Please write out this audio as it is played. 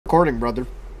recording, brother.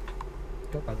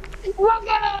 Go, brother.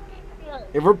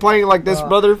 If we're playing like this,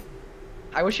 brother.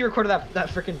 I wish you recorded that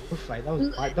freaking fight. That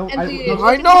was I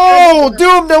know,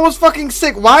 dude. That was fucking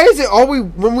sick. Why is it always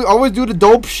when we always do the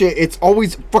dope shit? It's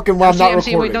always fucking when I'm not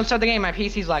recording. Wait, don't start the game. My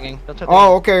PC's lagging. Don't start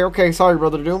the game. Okay. Sorry,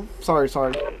 brother Doom. Sorry.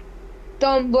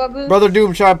 Dumb brother. Brother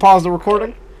Doom, should I pause the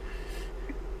recording?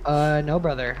 No,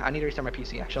 brother. I need to restart my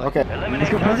PC actually. Okay. Let's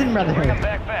go, President, brother. Come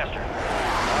back faster.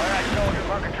 All right, soldier,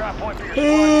 mark a drop point for your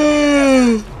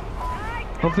squad.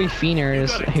 Hopefully Feener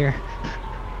is here.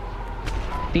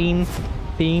 Fiend.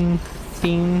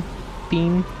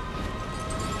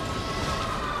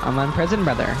 I'm on prison,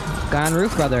 brother. Guy on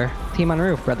roof, brother. Team on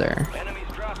roof, brother. Enemies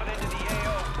dropping into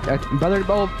the AO. Brother,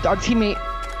 our teammate.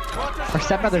 Our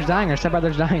stepbrother's dying.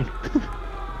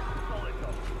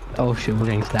 Oh shoot, we're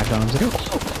getting stacked on him.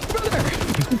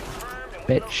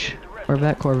 Bitch. Where's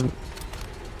that Corbin?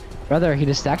 Brother, he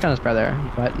just stacked on his brother,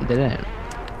 but he didn't.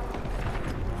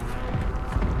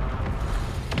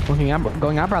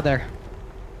 Going out, brother.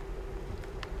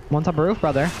 One top of roof,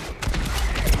 brother.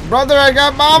 Brother, I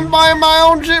got bombed by my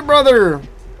own shit, brother.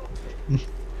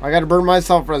 I gotta burn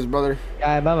myself first, brother.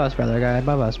 Guy above us, brother.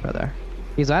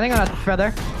 He's landing on us,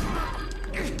 brother.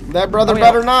 That brother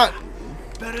better not.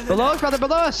 Below us, brother,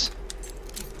 below us.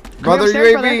 Brother,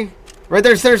 upstairs, UAV. Brother. Right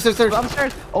there, stairs. Upstairs.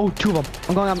 Oh, two of them.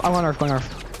 I'm going on earth.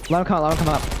 Let them come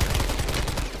up.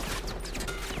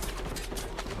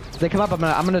 They come up,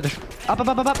 I'm gonna just... Up.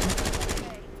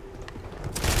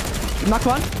 Knocked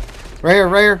one. Right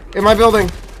here. In my building.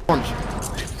 Enemy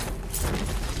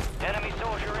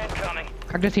soldier incoming.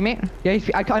 Cracked his teammate. Yeah,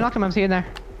 I knocked him. I'm seeing there.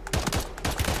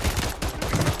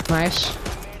 Nice.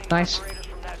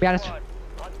 Be honest. Throw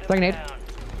a grenade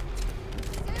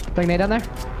down there.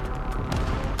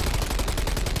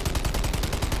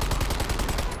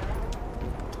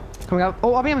 Coming up. Oh,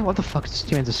 what the fuck? This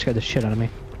teammate just scared the shit out of me.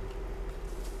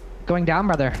 Going down,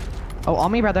 brother. Oh,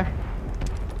 on me, brother.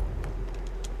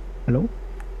 Hello?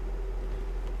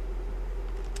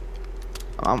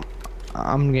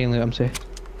 I'm getting loot. I'm safe.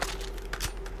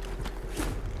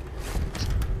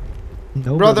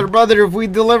 No, brother, if we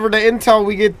deliver the intel,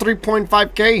 we get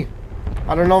 3.5K.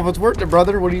 I don't know if it's worth it,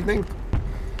 brother. What do you think?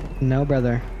 No,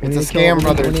 brother. It's a scam,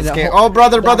 brother. It's a scam. Oh,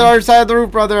 brother, our side of the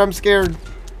roof, brother. I'm scared.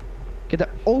 Get the...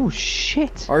 Oh,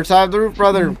 shit. Our side of the roof,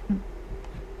 brother.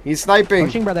 He's sniping.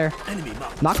 Pushing, brother.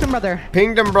 Knocked him, brother.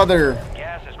 Pinged him, brother.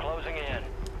 Gas is closing in.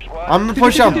 I'm gonna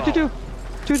push him. Two.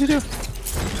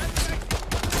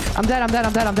 I'm dead.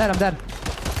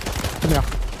 Come here.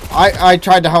 I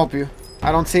tried to help you.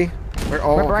 I don't see.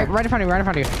 Right in front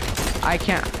of you. I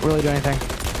can't really do anything.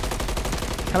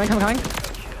 Coming.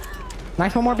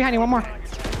 Nice, one more behind you, one more.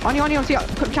 On you, see,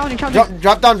 challenging.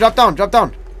 Drop down.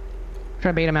 Trying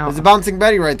to bait him out. There's a bouncing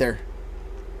Betty right there.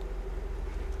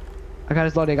 I got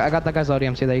his loading. I got that guy's loading.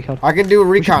 MC that you killed. I can do a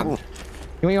recon.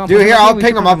 Dude, here, I'll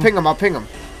ping him.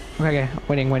 Okay,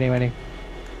 waiting.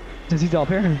 Does he still up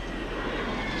here?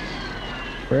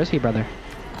 Where is he, brother?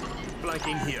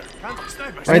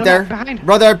 Right there. Behind.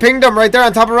 Brother, I pinged him right there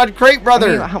on top of red crate,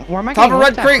 brother. Where am I top of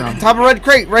red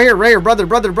crate. Right here,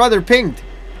 brother, pinged.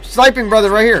 Sniping,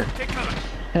 brother, right here.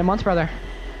 Hit him once, brother.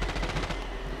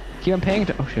 Keep him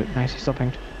pinged. Oh shoot, nice, he's still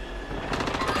pinged.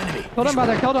 Killed him,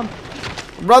 brother, killed him.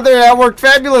 Brother, that worked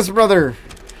fabulous, brother.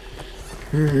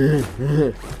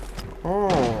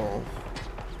 Oh.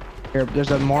 Here,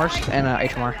 there's a Morse and a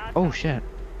HMR. Oh shit.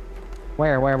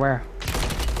 Where?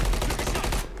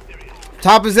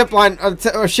 Top of zip line,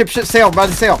 ship sail, by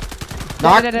the sail.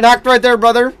 Knocked right there,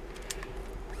 brother.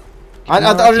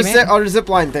 Other zip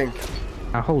line thing.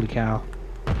 Oh, holy cow.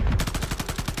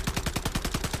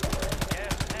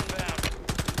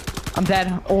 I'm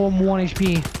dead. Oh, I'm 1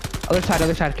 HP. Other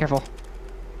side, careful.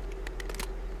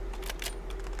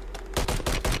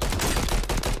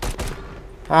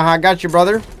 Got you,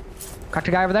 brother. Cracked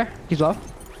a guy over there. He's low.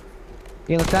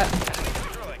 You look at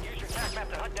that. Use your tac map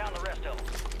to hunt down the rest of them.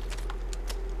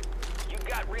 You've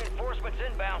got reinforcements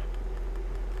inbound.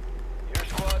 Your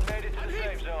squad made it to the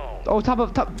safe zone. Oh, top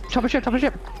of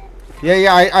ship.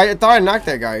 Yeah, I thought I knocked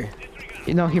that guy.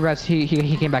 No, he res. He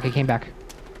came back.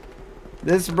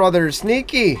 This brother is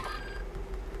sneaky.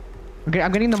 Okay,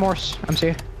 I'm getting the Morse.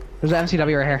 MC. There's an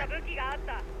MCW right here.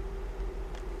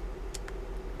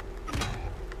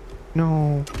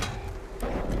 No.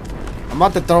 I'm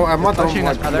about to throw my pushing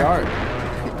us, brother.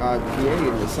 PA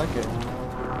in a second.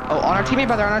 Oh, on our teammate,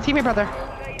 brother.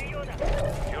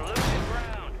 You're losing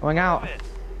ground. Going out.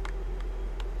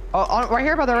 Oh, right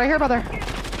here, brother.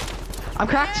 I'm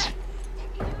cracked.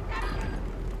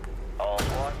 All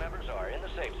squad members are in the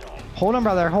safe zone. Hold him,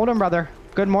 brother.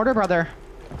 Good mortar, brother.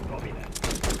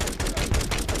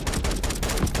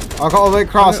 I'll go all the way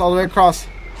across, all the way across.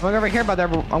 I'm going over here, brother.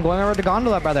 I'm going over to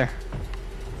gondola, brother.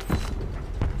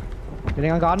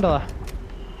 Getting on gondola.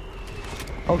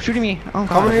 Oh, shooting me. Oh, God.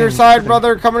 Coming to your side,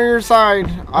 brother. Coming to your side.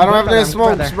 I don't have any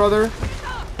smokes, brother.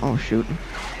 Oh, shoot.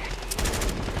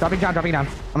 Dropping down, dropping down.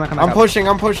 I'm gonna come back I'm up. pushing,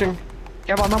 I'm pushing.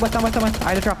 Careful, I'm with. I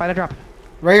had to drop, I had to drop.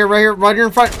 Right here, right here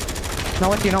in front.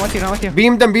 Not with you, not with you, not with you.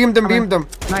 Beam them, beam them, beam them.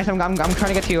 Nice, I'm trying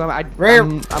to get to you. Right here.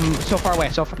 I'm so far away,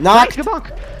 so far. Knock. Nice, good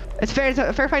bonk. It's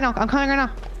a fair fight now. I'm coming right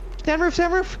now. Stand roof,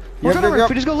 stand roof. Yep, We're going yep, roof.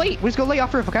 We just go late. We just go late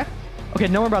off roof, okay? Okay,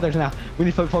 no more brothers now. We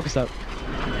need to focus up.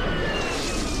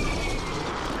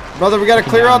 Brother, we gotta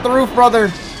clear out the roof,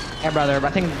 brother. Yeah, brother. I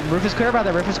think roof is clear,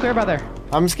 brother. Roof is clear, brother.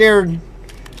 I'm scared.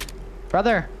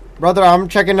 Brother. Brother, I'm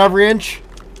checking every inch.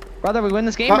 Brother, we win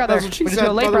this game, Huh, brother. that's what she We just said,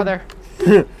 go late, brother.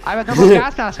 brother. I have a double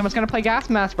gas mask. I'm just gonna play gas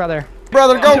mask, brother.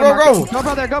 Brother, go, go, go. Go,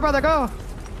 brother, go, brother, go.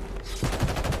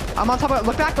 I'm on top of it.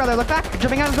 Look back, brother. Look back.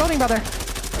 Jumping out of the building, brother.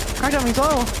 Car jumping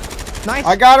slow. Nice.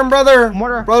 I got him, brother.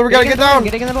 Mortar. Brother, we gotta get down.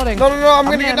 Getting in the building. No, I'm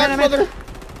gonna get down, brother.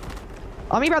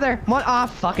 On me, brother. What? Ah,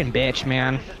 fucking bitch,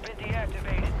 man.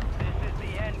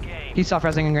 He's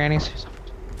self-resing in grannies.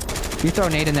 You throw a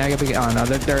nade in there, you'll be. Oh no,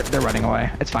 they're running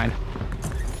away. It's fine.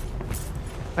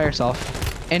 By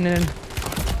yourself. And then.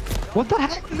 What the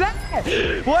heck is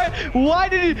that? What? Why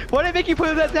did it make you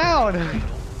put that down?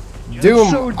 Doom,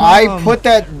 so I put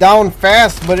that down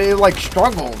fast, but it like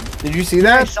struggled. Did you see I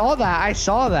that? saw that. I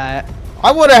saw that.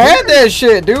 I would have had that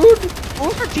shit, dude.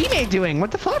 What was our teammate doing?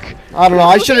 What the fuck? I don't know.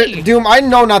 I should have. Doom, I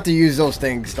know not to use those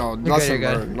things, though. You're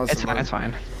good. It's fine. It's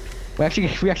fine. We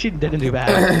actually didn't do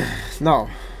bad. No.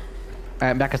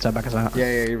 Alright, back us up.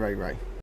 Yeah, you're right.